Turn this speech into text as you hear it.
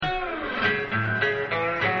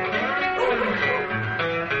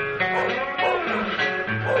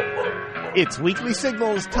It's Weekly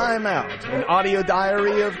Signals Time Out, an audio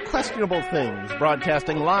diary of questionable things,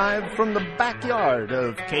 broadcasting live from the backyard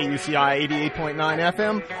of KUCI 88.9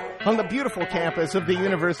 FM on the beautiful campus of the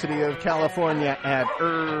University of California at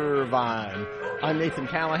Irvine. I'm Nathan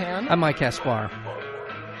Callahan. I'm Mike Esquire.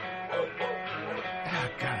 Oh,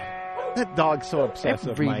 God. That dog's so obsessive,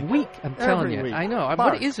 Every Mike. week, I'm telling you. Week. I know.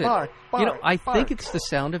 Bark, what is it? bark, bark, I bark. think it's the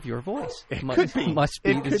sound of your voice. It could be. Must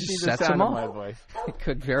be. It could be the sets sound them of off. my voice. It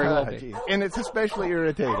could very well be. Geez. And it's especially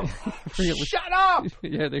irritating. Really? Shut up!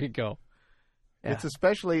 Yeah, there you go. Yeah. It's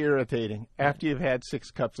especially irritating after you've had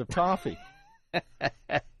 6 cups of coffee.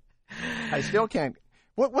 I still can't.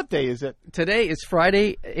 What day is it? Today is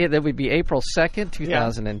Friday. That would be April 2nd,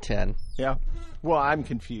 2010. Yeah. Well, I'm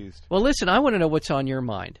confused. Well, listen, I want to know what's on your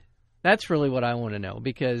mind. That's really what I want to know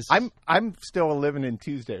because I'm still living in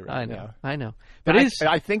Tuesday right now. I know. But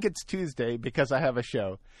I think it's Tuesday because I have a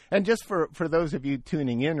show. And just for those of you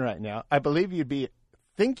tuning in right now, I believe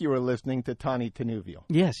think you were listening to Tani Tanuvial.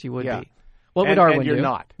 Yes, you would Yeah. be. What would Arwen do? And you're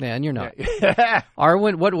not. Yeah, and you're not. Yeah.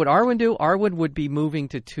 Arwen, what would Arwen do? Arwen would be moving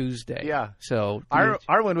to Tuesday. Yeah. So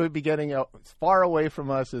Arwen would be getting as far away from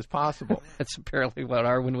us as possible. that's apparently what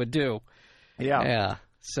Arwen would do. Yeah. Yeah.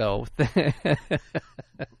 So, boy.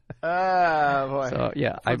 so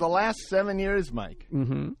yeah. For the last 7 years, Mike,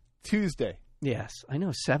 Tuesday. Yes, I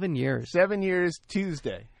know, 7 years. 7 years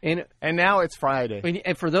Tuesday. And now it's Friday.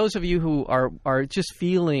 and for those of you who are just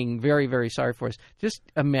feeling very, very sorry for us, just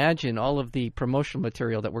imagine all of the promotional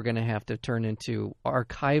material that we're going to have to turn into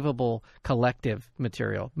archivable collective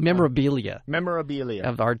material, memorabilia. Memorabilia.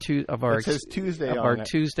 Of our It says Tuesday on our it.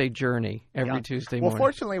 Tuesday journey every Tuesday morning. Well,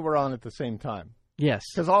 fortunately, we're on at the same time. Yes.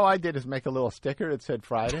 Because all I did is make a little sticker. It said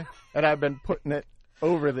Friday, and I've been putting it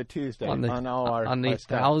over the Tuesday on all our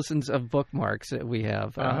stuff. Thousands of bookmarks that we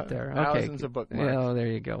have out there. Okay. Thousands of bookmarks. Yeah, there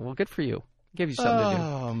you go. Well, good for you. Give you something to do.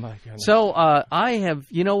 Oh, my goodness. So I have,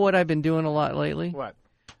 you know what I've been doing a lot lately? What?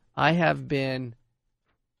 I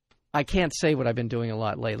can't say what I've been doing a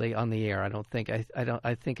lot lately on the air. I don't think. I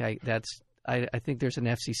think there's an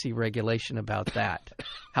FCC regulation about that.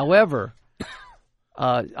 However,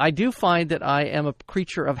 I do find that I am a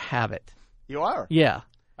creature of habit. You are? Yeah.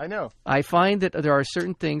 I know. I find that there are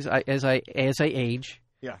certain things as I age,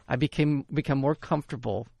 yeah, I become more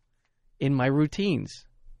comfortable in my routines.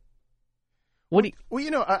 Well,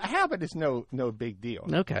 a habit is no big deal.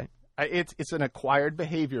 Okay. It's an acquired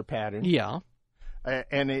behavior pattern. Yeah.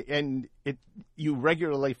 And you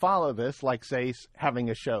regularly follow this, like say having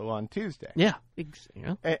a show on Tuesday. Yeah.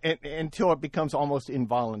 Until it becomes almost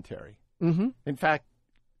involuntary. Mm-hmm. In fact,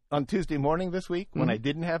 on Tuesday morning this week, when I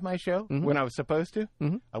didn't have my show, when I was supposed to,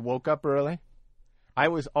 I woke up early. I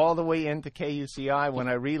was all the way into KUCI when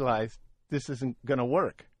I realized this isn't going to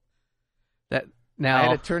work. I had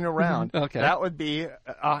to turn around. Okay. That would be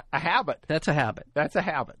a habit. That's a habit. That's a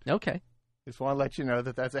habit. Okay. Just want to let you know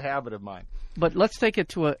that that's a habit of mine. But let's take it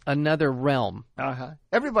to another realm.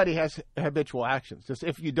 Everybody has habitual actions. Just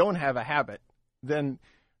if you don't have a habit, then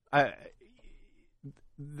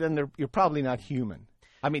you're probably not human.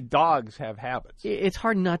 I mean, dogs have habits. It's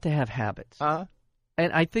hard not to have habits.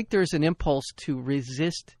 And I think there's an impulse to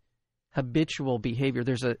resist habitual behavior.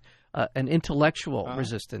 There's an intellectual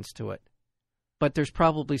resistance to it. But there's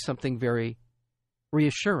probably something very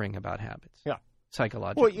reassuring about habits. Yeah.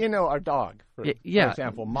 Psychologically. Well, our dog, for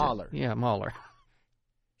example, Mahler. Yeah, Mahler.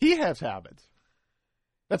 He has habits.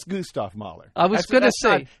 That's Gustav Mahler. I was going to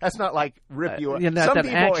say. That's not like rip you up. Some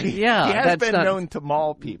people, he has been known to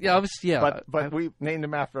maul people. But we named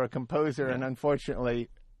him after a composer, and unfortunately,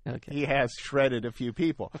 he has shredded a few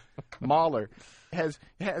people. Mahler has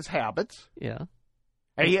habits. Yeah.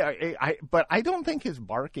 But I don't think his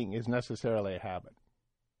barking is necessarily a habit.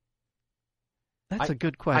 That's a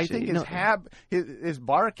good question. I think his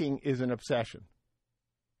barking is an obsession.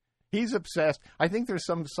 He's obsessed. I think there's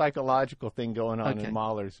some psychological thing going on in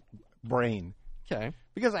Mahler's brain. Okay.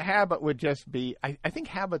 Because a habit would just be, I think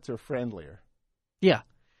habits are friendlier. Yeah.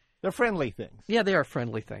 They're friendly things. Yeah, they are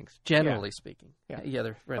friendly things, generally speaking. Yeah,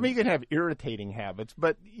 they're friendly. I mean, you can have irritating habits,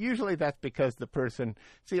 but usually that's because the person,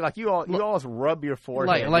 you always rub your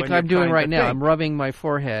forehead. Like I'm doing right now. I'm rubbing my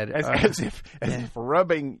forehead. As if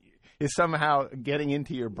rubbing is somehow getting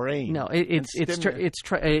into your brain. No,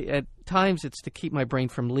 at times it's to keep my brain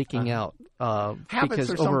from leaking out habits because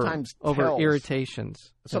are sometimes over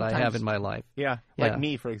irritations that I have in my life. Yeah, like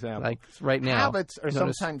me, for example. Like right now. Habits are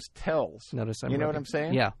sometimes tells. Notice you know what I'm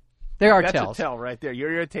saying? Yeah. There are That's tells. a tell right there.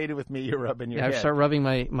 You're irritated with me, you're rubbing your head. I start rubbing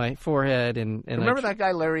my forehead. and Remember that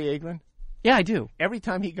guy, Larry Agron? Yeah, I do. Every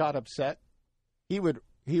time he got upset, he would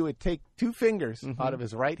take 2 fingers out of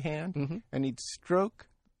his right hand, and he'd stroke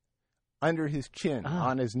under his chin,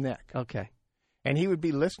 on his neck. Okay. And he would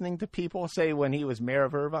be listening to people, say when he was mayor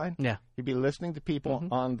of Irvine. Yeah. He'd be listening to people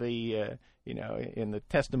on the, in the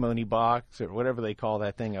testimony box or whatever they call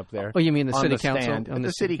that thing up there. Oh, you mean the city council? Stand. At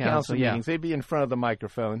the city council meetings. They'd be in front of the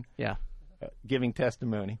microphone. Yeah. Giving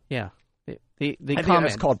testimony. Yeah. The I think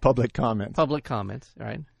that's called public comments. Public comments,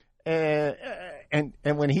 right. And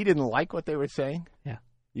when he didn't like what they were saying,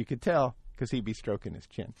 you could tell because he'd be stroking his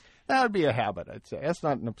chin. That would be a habit, I'd say. That's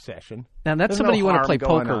not an obsession. Now, that's somebody you want to play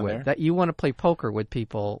poker with. That you want to play poker with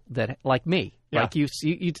people that, like me. Yeah. Like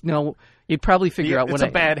you'd probably figure out when it's a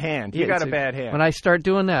bad hand. You got a bad hand. When I start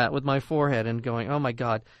doing that with my forehead and going, oh my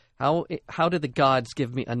God, how did the gods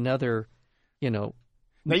give me another, Now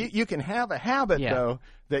you can have a habit though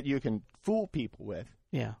that you can fool people with.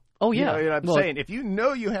 Yeah. Oh yeah. You know what I'm saying? If you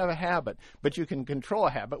know you have a habit, but you can control a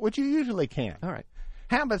habit, which you usually can. All right.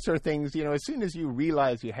 Habits are things, as soon as you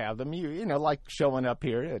realize you have them, you like showing up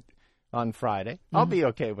here on Friday. I'll be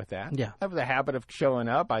okay with that. Yeah. I have the habit of showing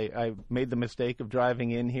up. I made the mistake of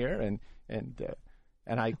driving in here and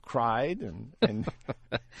I cried and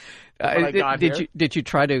I got here. Did you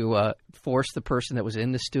try to force the person that was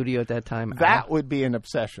in the studio at that time That out? would be an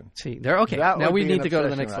obsession. See, okay. Now we need to go to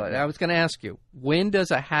the next slide. I was going to ask you, when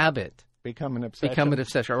does a habit become an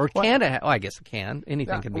obsession? Or can I guess it can.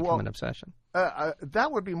 Anything can become an obsession.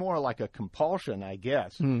 That would be more like a compulsion, I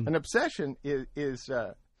guess. An obsession is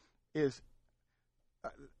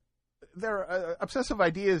obsessive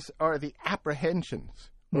ideas are the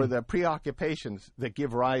apprehensions or the preoccupations that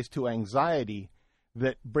give rise to anxiety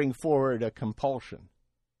that bring forward a compulsion.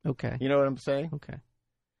 Okay. You know what I'm saying? Okay.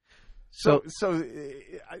 So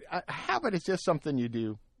a habit is just something you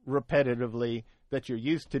do repetitively that you're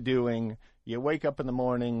used to doing. You wake up in the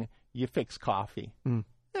morning, you fix coffee.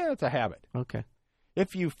 Yeah, it's a habit. Okay.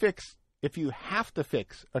 If you have to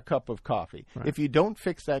fix a cup of coffee, right. If you don't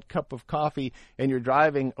fix that cup of coffee and you're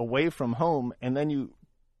driving away from home and then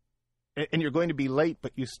you're going to be late,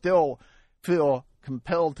 but you still feel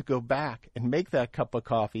compelled to go back and make that cup of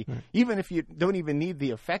coffee, right. Even if you don't even need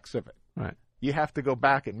the effects of it. Right. You have to go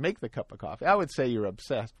back and make the cup of coffee. I would say you're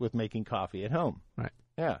obsessed with making coffee at home. Right.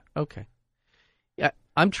 Yeah. Okay. Yeah,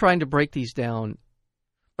 I'm trying to break these down.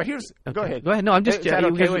 But here's okay. Go ahead. Go ahead. No, I'm just is that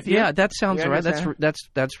okay with you? Yeah, that sounds right.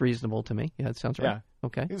 That's reasonable to me. Yeah, that sounds right. Yeah.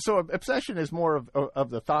 Okay. So obsession is more of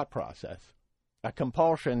the thought process. A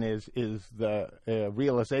compulsion is the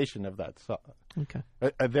realization of that thought. Okay.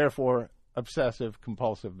 Therefore, obsessive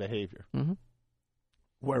compulsive behavior. Mm-hmm.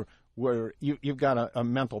 Where you've got a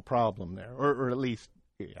mental problem there, or at least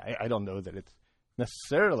I don't know that it's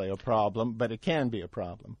necessarily a problem, but it can be a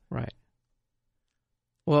problem. Right.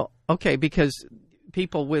 Well, okay, because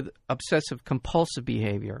people with obsessive compulsive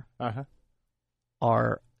behavior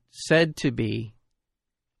are said to be,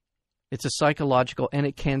 it's a psychological and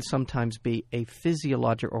it can sometimes be a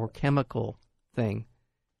physiological or chemical thing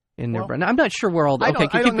in their brain. Now, I'm not sure where all the... I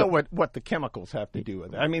don't know what the chemicals have to do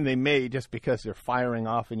with it. I mean, they may just because they're firing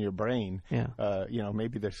off in your brain. Yeah.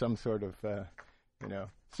 Maybe there's some sort of,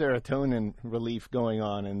 serotonin relief going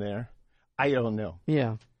on in there. I don't know.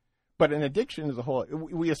 Yeah. But an addiction as a whole,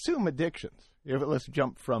 we assume addictions. Let's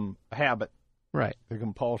jump from a habit, right, to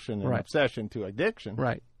compulsion and right. obsession to addiction.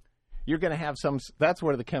 Right. You're going to have some. That's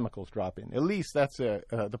where the chemicals drop in. At least that's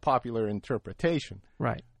the popular interpretation.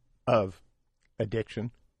 Right. Of addiction.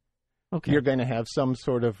 Okay. You're going to have some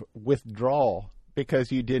sort of withdrawal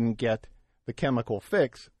because you didn't get the chemical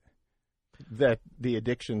fix that the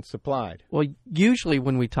addiction supplied. Well, usually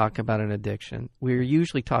when we talk about an addiction, we're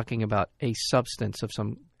usually talking about a substance of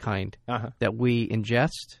some kind that we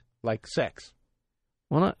ingest. Like sex.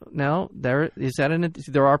 Well, now, there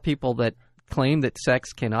are people that claim that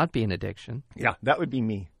sex cannot be an addiction. Yeah, that would be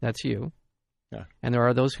me. That's you. Yeah. And there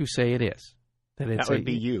are those who say it is. That would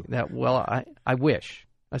be you. I wish.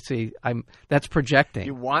 Let's see. That's projecting.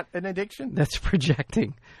 You want an addiction? That's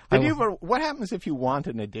projecting. What happens if you want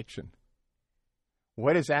an addiction?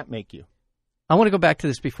 What does that make you? I want to go back to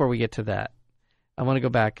this before we get to that. I want to go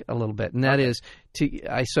back a little bit, and that is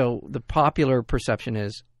so the popular perception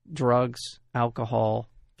is drugs, alcohol,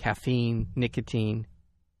 caffeine, nicotine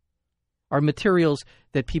are materials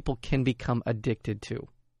that people can become addicted to.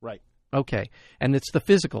 Right. Okay, and it's the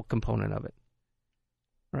physical component of it.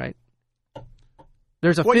 Right.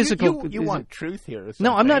 There's a physical. You want truth here?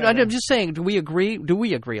 No, I'm not. I'm just saying. Do we agree? Do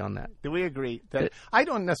we agree on that? Do we agree that I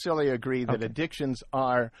don't necessarily agree that addictions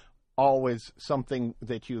are always something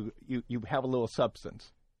that you have a little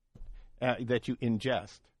substance that you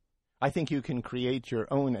ingest. I think you can create your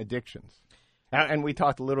own addictions. And we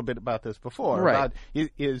talked a little bit about this before. Right.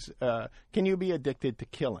 About can you be addicted to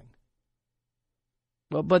killing?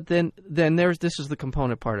 Well, but then this is the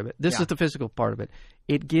component part of it. This is the physical part of it.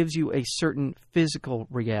 It gives you a certain physical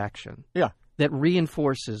reaction. Yeah. That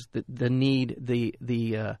reinforces the need, the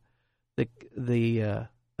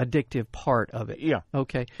addictive part of it. Yeah.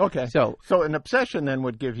 Okay. Okay. So an obsession then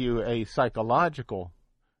would give you a psychological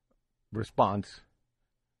response.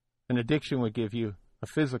 An addiction would give you a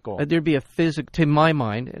physical. There'd be to my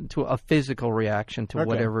mind, to a physical reaction to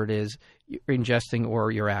whatever it is you're ingesting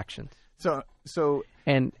or your actions. So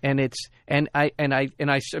I'm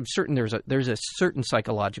certain there's a certain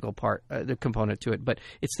psychological part, the component to it, but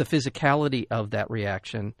it's the physicality of that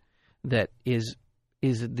reaction that is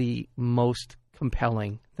the most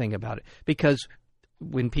compelling thing about it. Because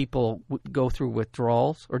when people go through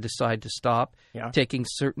withdrawals or decide to stop taking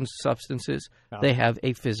certain substances, they have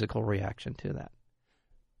a physical reaction to that.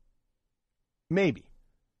 Maybe.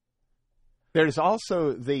 There's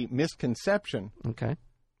also the misconception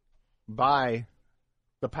by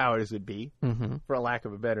the powers that be, for a lack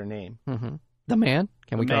of a better name. Mm-hmm. The man?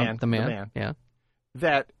 Can we call him the man? The man. Yeah.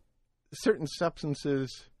 That certain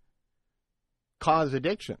substances cause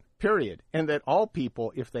addiction, period. And that all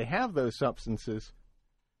people, if they have those substances,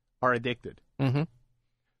 are addicted. Mm-hmm.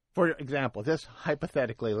 For example, just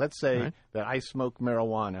hypothetically, let's say that I smoke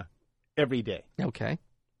marijuana every day. Okay.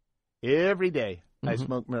 Every day I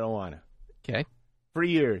smoke marijuana. Okay. For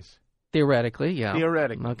years. Theoretically, yeah.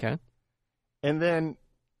 Theoretically. Okay. And then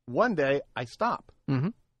one day I stop. Mm-hmm.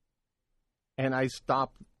 And I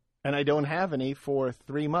stop, and I don't have any for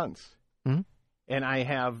 3 months. Mm-hmm. And I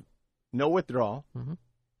have no withdrawal. Mm-hmm.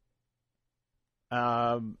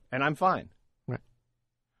 And I'm fine. Right.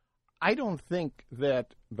 I don't think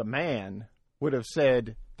that the man would have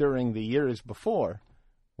said during the years before,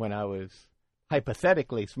 when I was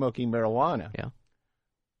hypothetically smoking marijuana,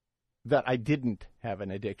 that I didn't have an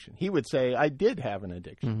addiction. He would say I did have an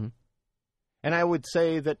addiction. Mm-hmm. And I would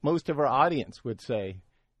say that most of our audience would say,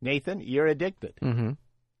 Nathan, you're addicted. Mm-hmm.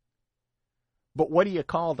 But what do you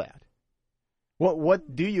call that?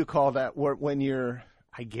 What do you call that when you're,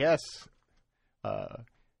 I guess,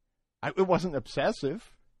 it wasn't obsessive.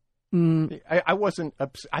 I wasn't,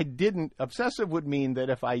 I didn't, obsessive would mean that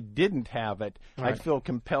if I didn't have it, I'd feel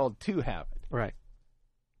compelled to have it. Right.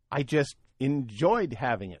 I just enjoyed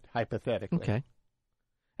having it, hypothetically. Okay.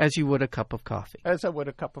 As you would a cup of coffee. As I would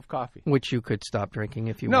a cup of coffee. Which you could stop drinking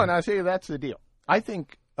if you want. No, see, that's the deal. I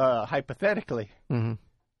think, hypothetically,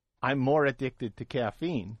 I'm more addicted to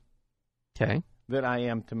caffeine than I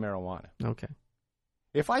am to marijuana. Okay.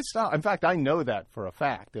 If I stop, in fact, I know that for a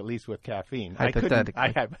fact, at least with caffeine.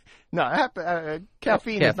 Hypothetically.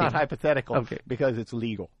 Caffeine is not hypothetical because it's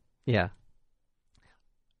legal. Yeah.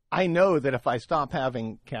 I know that if I stop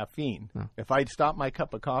having caffeine, if I stop my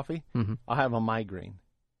cup of coffee, I'll have a migraine,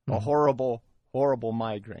 a horrible, horrible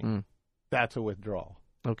migraine. That's a withdrawal.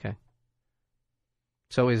 Okay.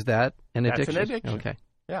 So is that an addiction? That's an addiction. Okay.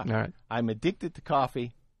 Yeah. All right. I'm addicted to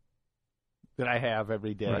coffee that I have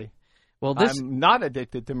every day. Right. Well, I'm not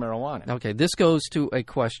addicted to marijuana. Okay. This goes to a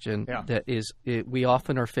question that we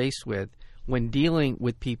often are faced with when dealing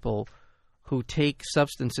with people who take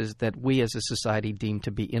substances that we as a society deem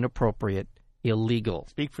to be inappropriate, illegal.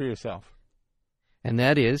 Speak for yourself. And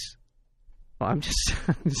that is, I'm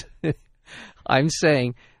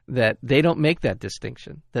saying that they don't make that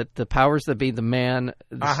distinction, that the powers that be, the man,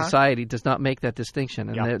 the society, does not make that distinction.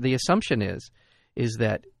 And the assumption is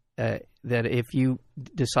that if you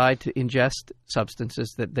decide to ingest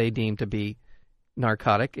substances that they deem to be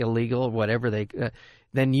narcotic, illegal, whatever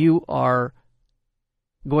then you are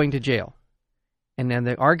going to jail. And then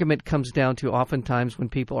the argument comes down to oftentimes when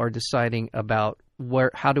people are deciding about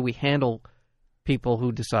how do we handle people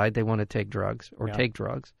who decide they want to take drugs or take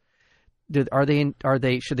drugs. Should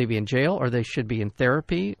they be in jail, or they should be in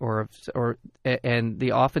therapy,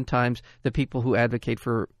 and oftentimes the people who advocate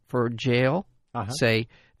for jail say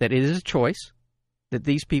that it is a choice, that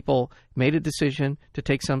these people made a decision to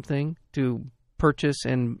take something, to purchase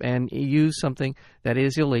and use something that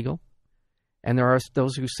is illegal. And there are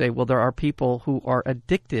those who say, well, there are people who are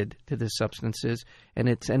addicted to the substances, and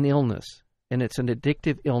it's an illness, and it's an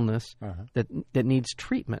addictive illness that needs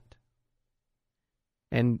treatment.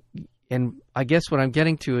 And I guess what I'm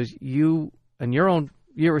getting to is you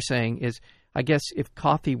were saying is, I guess if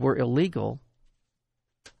coffee were illegal,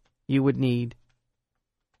 you would need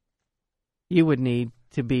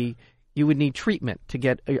treatment to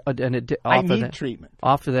get treatment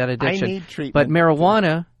off of that addiction. I need treatment. But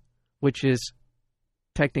marijuana, which is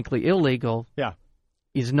technically illegal,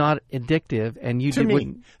 is not addictive, and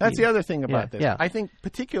wouldn't. That's the other thing about this. Yeah. I think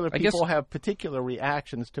particular people have particular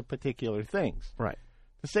reactions to particular things. Right.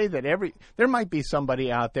 To say that there might be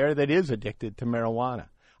somebody out there that is addicted to marijuana.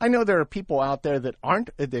 I know there are people out there that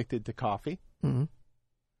aren't addicted to coffee. Mm-hmm.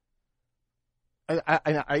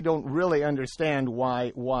 I don't really understand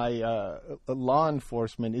why law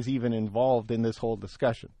enforcement is even involved in this whole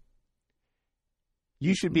discussion.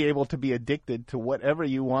 You should be able to be addicted to whatever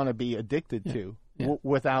you want to be addicted to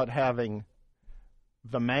without having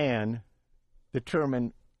the man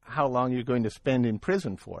determine how long you're going to spend in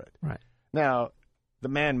prison for it. Right. Now, the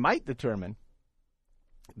man might determine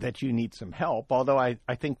that you need some help, although I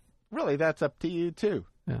think really that's up to you too.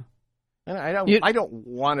 Yeah. And I don't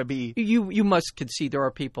want to be. You must concede there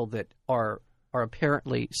are people that are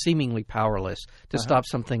apparently seemingly powerless to stop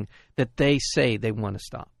something that they say they want to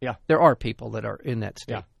stop. Yeah. There are people that are in that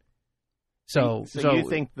state. Yeah. So you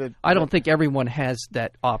think that I don't think everyone has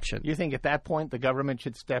that option. You think at that point the government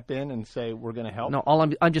should step in and say we're going to help? No,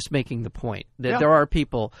 I'm just making the point that there are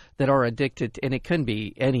people that are addicted, and it can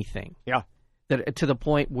be anything. Yeah. That to the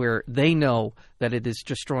point where they know that it is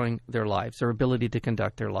destroying their lives, their ability to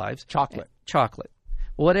conduct their lives. Chocolate,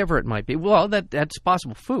 whatever it might be. Well, that's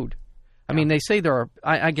possible. Food. I mean, they say there are.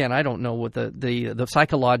 I don't know what the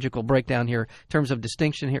psychological breakdown here in terms of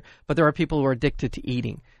distinction here, but there are people who are addicted to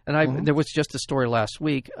eating. And there was just a story last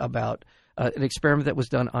week about an experiment that was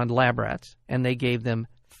done on lab rats, and they gave them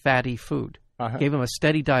fatty food, gave them a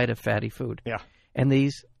steady diet of fatty food. Yeah. And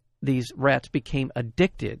these rats became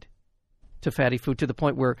addicted to fatty food to the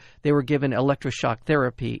point where they were given electroshock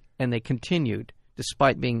therapy, and they continued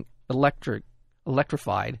despite being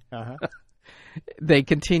electrified. They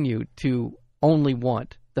continued to only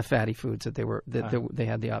want the fatty foods that they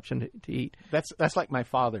had the option to eat. That's like my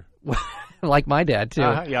father. Like my dad too.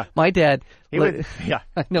 Yeah. My dad. Yeah.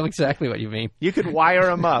 I know exactly what you mean. You could wire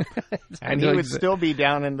him up, and he would still be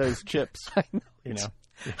down in those chips. I know. You know.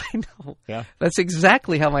 I know. Yeah. That's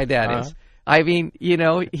exactly how my dad is. I mean,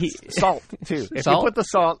 salt too. If salt? you put the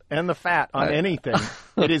salt and the fat on anything,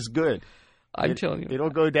 it is good. I'm telling you, it'll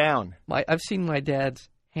go down. I've seen my dad's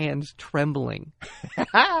hands trembling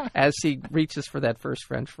as he reaches for that first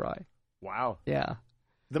French fry. Wow. Yeah.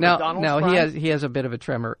 McDonald's fry? Fry? he has a bit of a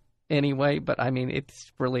tremor anyway, but I mean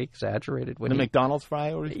it's really exaggerated when McDonald's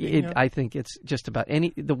fry, or I think it's just about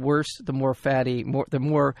the worse, the more fatty, the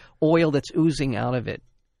more oil that's oozing out of it,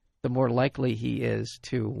 the more likely he is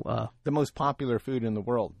to. The most popular food in the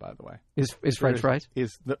world, by the way, is French fries.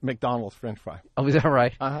 Is the McDonald's French fry? Oh, is that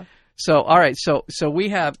right? So all right, so we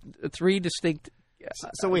have three distinct.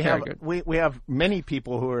 So we have many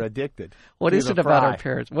people who are addicted. What is it about our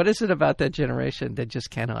parents? What is it about that generation that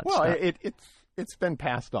just cannot? Well, stop? It's been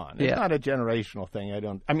passed on. It's not a generational thing.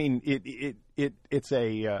 I mean, it's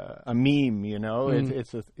a meme. You know,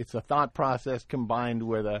 it's a thought process combined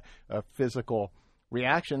with a physical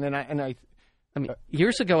reaction. And I mean,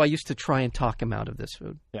 years ago, I used to try and talk him out of this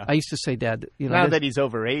food. Yeah. I used to say, Dad, now that he's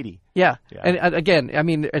over 80. Yeah. And again, I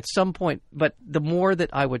mean, at some point, but the more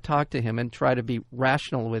that I would talk to him and try to be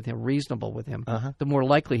rational with him, reasonable with him, the more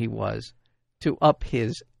likely he was to up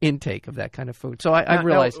his intake of that kind of food. So I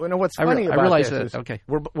realized. Now, what's funny about this is okay,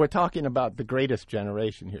 we're talking about the greatest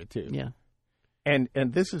generation here too. Yeah. And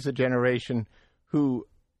this is a generation who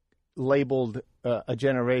labeled a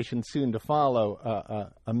generation soon to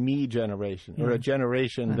follow a me generation, or a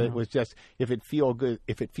generation that was just if it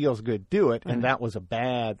feels good, do it, and that was a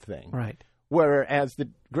bad thing. Right. Whereas the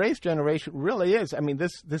Grace generation really is. I mean,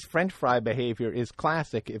 this French fry behavior is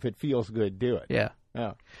classic. If it feels good, do it. Yeah.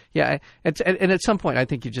 Yeah. Yeah. And at some point, I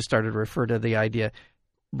think you just started to refer to the idea.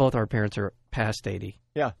 Both our parents are past 80.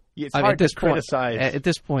 Yeah. It's hard to criticize. At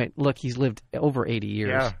this point, look, he's lived over 80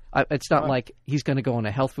 years. Yeah. It's not like he's going to go on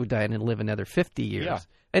a health food diet and live another 50 years. Yeah.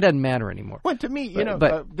 It doesn't matter anymore. Well, to me,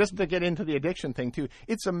 just to get into the addiction thing, too,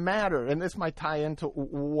 it's a matter, and this might tie into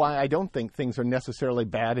why I don't think things are necessarily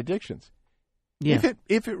bad addictions. Yeah.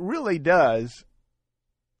 If it really does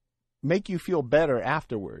make you feel better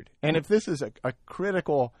afterward, and if this is a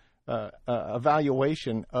critical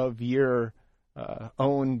evaluation of your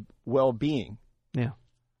own well-being, yeah.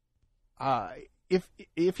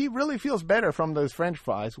 If he really feels better from those French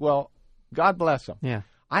fries, well, God bless him. Yeah.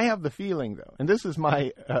 I have the feeling, though, and this is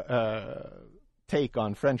my take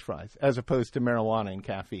on French fries as opposed to marijuana and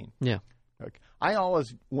caffeine. Yeah. Okay. I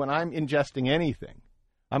always, when I'm ingesting anything,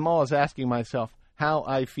 I'm always asking myself how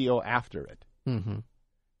I feel after it. Mm-hmm.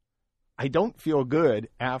 I don't feel good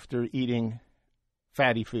after eating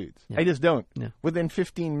fatty foods. Yeah. I just don't. Yeah. Within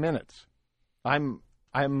 15 minutes, I'm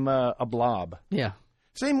a blob. Yeah.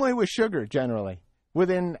 Same way with sugar, generally.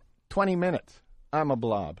 Within 20 minutes, I'm a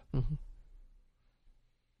blob. Mm-hmm.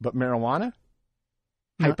 But marijuana?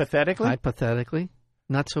 Hypothetically? Hypothetically,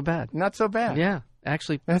 not so bad. Not so bad. Yeah.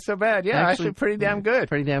 Actually, not so bad. Yeah, actually pretty damn good.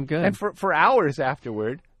 Pretty damn good. And for hours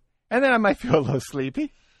afterward, and then I might feel a little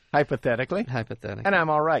sleepy, hypothetically. And I'm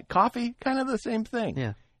all right. Coffee, kind of the same thing.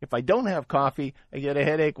 Yeah. If I don't have coffee, I get a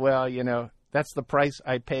headache. Well, that's the price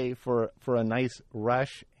I pay for a nice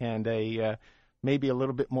rush and a maybe a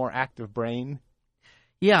little bit more active brain.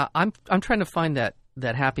 Yeah, I'm trying to find that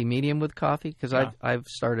happy medium with coffee because I've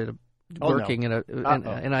started working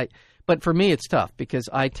but for me it's tough because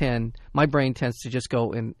my brain tends to just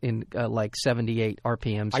go in like 78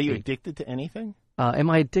 RPM speed. Are you addicted to anything? Am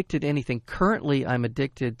I addicted to anything? Currently, I'm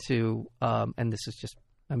addicted to, and this is just,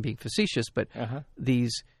 I'm being facetious, but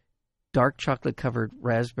these dark chocolate covered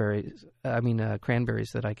cranberries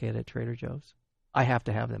that I get at Trader Joe's. I have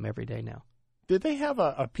to have them every day now. Did they have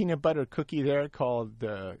a peanut butter cookie there called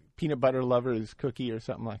the Peanut Butter Lovers Cookie or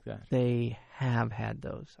something like that? They have had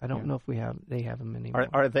those. I don't know if they have them anymore.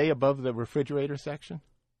 Are they above the refrigerator section?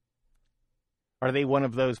 Are they one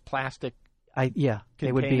of those plastic they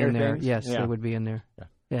would be in there. Things? Yes, they would be in there.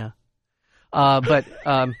 Yeah. But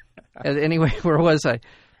anyway, where was I?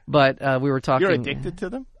 But we were talking. You're addicted to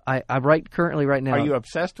them? Currently right now. Are you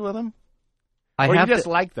obsessed with them? Or you just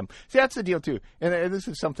like them? See, that's the deal, too. And this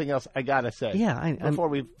is something else I got to say. Yeah. Before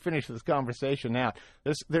we finish this conversation now,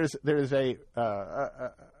 there's an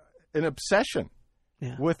obsession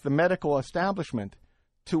with the medical establishment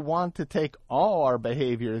to want to take all our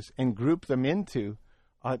behaviors and group them into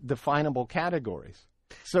definable categories.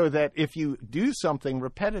 So that if you do something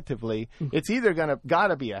repetitively, it's either got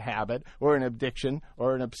to be a habit or an addiction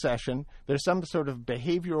or an obsession. There's some sort of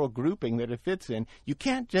behavioral grouping that it fits in. You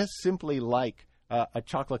can't just simply like a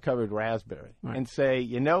chocolate-covered raspberry and say,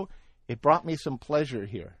 it brought me some pleasure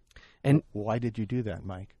here. And why did you do that,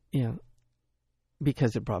 Mike? Yeah,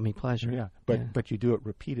 because it brought me pleasure. Yeah, but you do it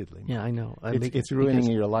repeatedly. Mike. Yeah, I know. It's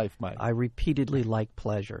ruining your life, Mike. I repeatedly like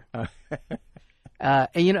pleasure.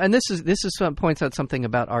 And this points out something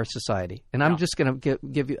about our society. And I'm just going to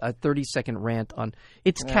give you a 30-second rant on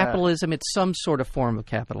it's capitalism. It's some sort of form of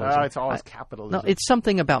capitalism. It's always capitalism. No, it's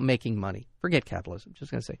something about making money. Forget capitalism.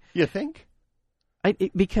 Just going to say. You think?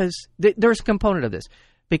 Because there's a component of this.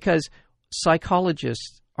 Because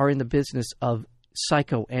psychologists are in the business of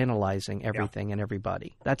psychoanalyzing everything and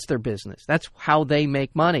everybody. That's their business. That's how they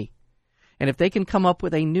make money. And if they can come up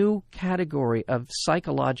with a new category of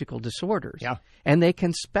psychological disorders, and they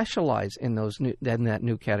can specialize in that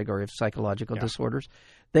new category of psychological disorders,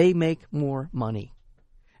 they make more money.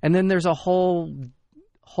 And then there's a whole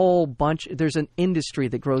bunch. There's an industry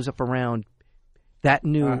that grows up around that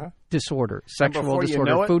new disorder, sexual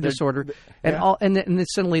disorder, food disorder, and then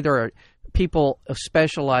suddenly there are people who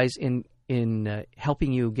specialize in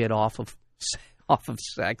helping you get off of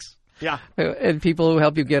sex. Yeah, and people who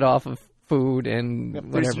help you get off of food and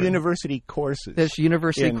whatever. There's university courses.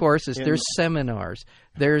 There's seminars.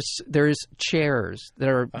 There's chairs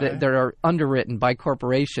that are underwritten by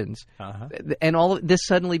corporations, and all of this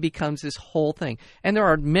suddenly becomes this whole thing. And there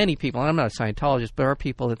are many people, and I'm not a Scientologist, but there are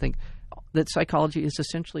people that think that psychology is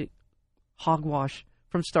essentially hogwash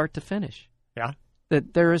from start to finish. Yeah,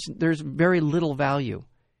 that there's very little value,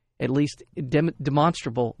 at least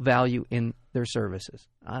demonstrable value in their services.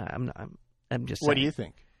 I'm just saying. What do you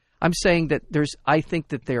think? I'm saying that I think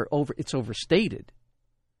that it's overstated.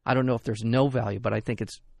 I don't know if there's no value, but I think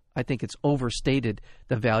it's overstated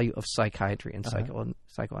the value of psychiatry and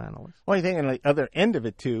psychoanalysts. Well, I think on the other end of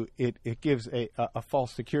it too, it gives a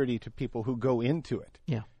false security to people who go into it,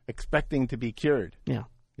 expecting to be cured,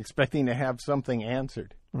 expecting to have something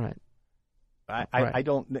answered. Right. I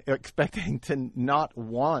don't expecting to not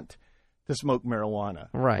want to smoke marijuana,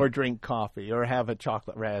 or drink coffee, or have a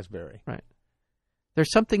chocolate raspberry. Right.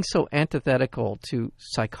 There's something so antithetical to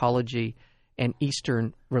psychology and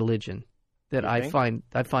Eastern religion that I find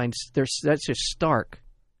that's a stark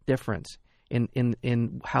difference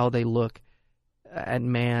in how they look at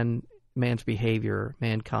man's behavior,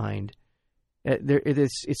 mankind.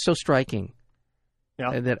 It's so striking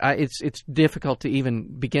that it's difficult to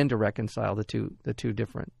even begin to reconcile the two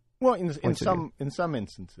different. Well, in some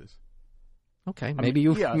instances. Okay, maybe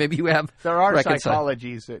you have. There are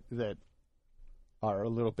psychologies that are a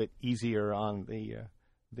little bit easier on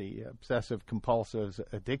the obsessive compulsive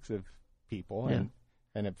addictive people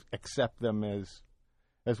and accept them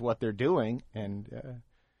as what they're doing. And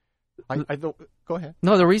go ahead.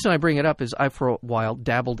 No, the reason I bring it up is I for a while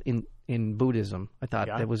dabbled in Buddhism. I thought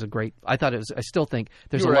that was I still think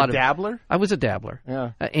there's you were a lot a dabbler? I was a dabbler.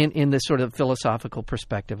 Yeah. In the sort of philosophical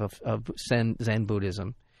perspective of Zen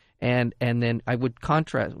Buddhism. And then I would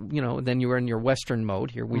contrast, then you're in your Western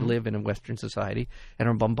mode. Here we live in a Western society and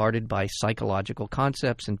are bombarded by psychological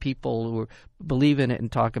concepts and people who believe in it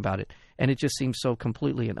and talk about it. And it just seems so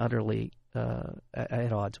completely and utterly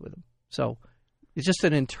at odds with them. So it's just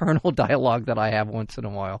an internal dialogue that I have once in a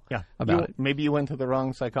while about it. Maybe you went to the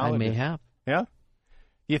wrong psychologist. I may have. Yeah?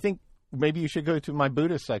 Do you think maybe you should go to my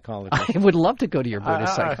Buddhist psychologist? I would love to go to your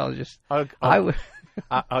Buddhist psychologist.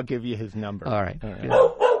 I'll give you his number. All right. All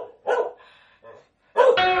right.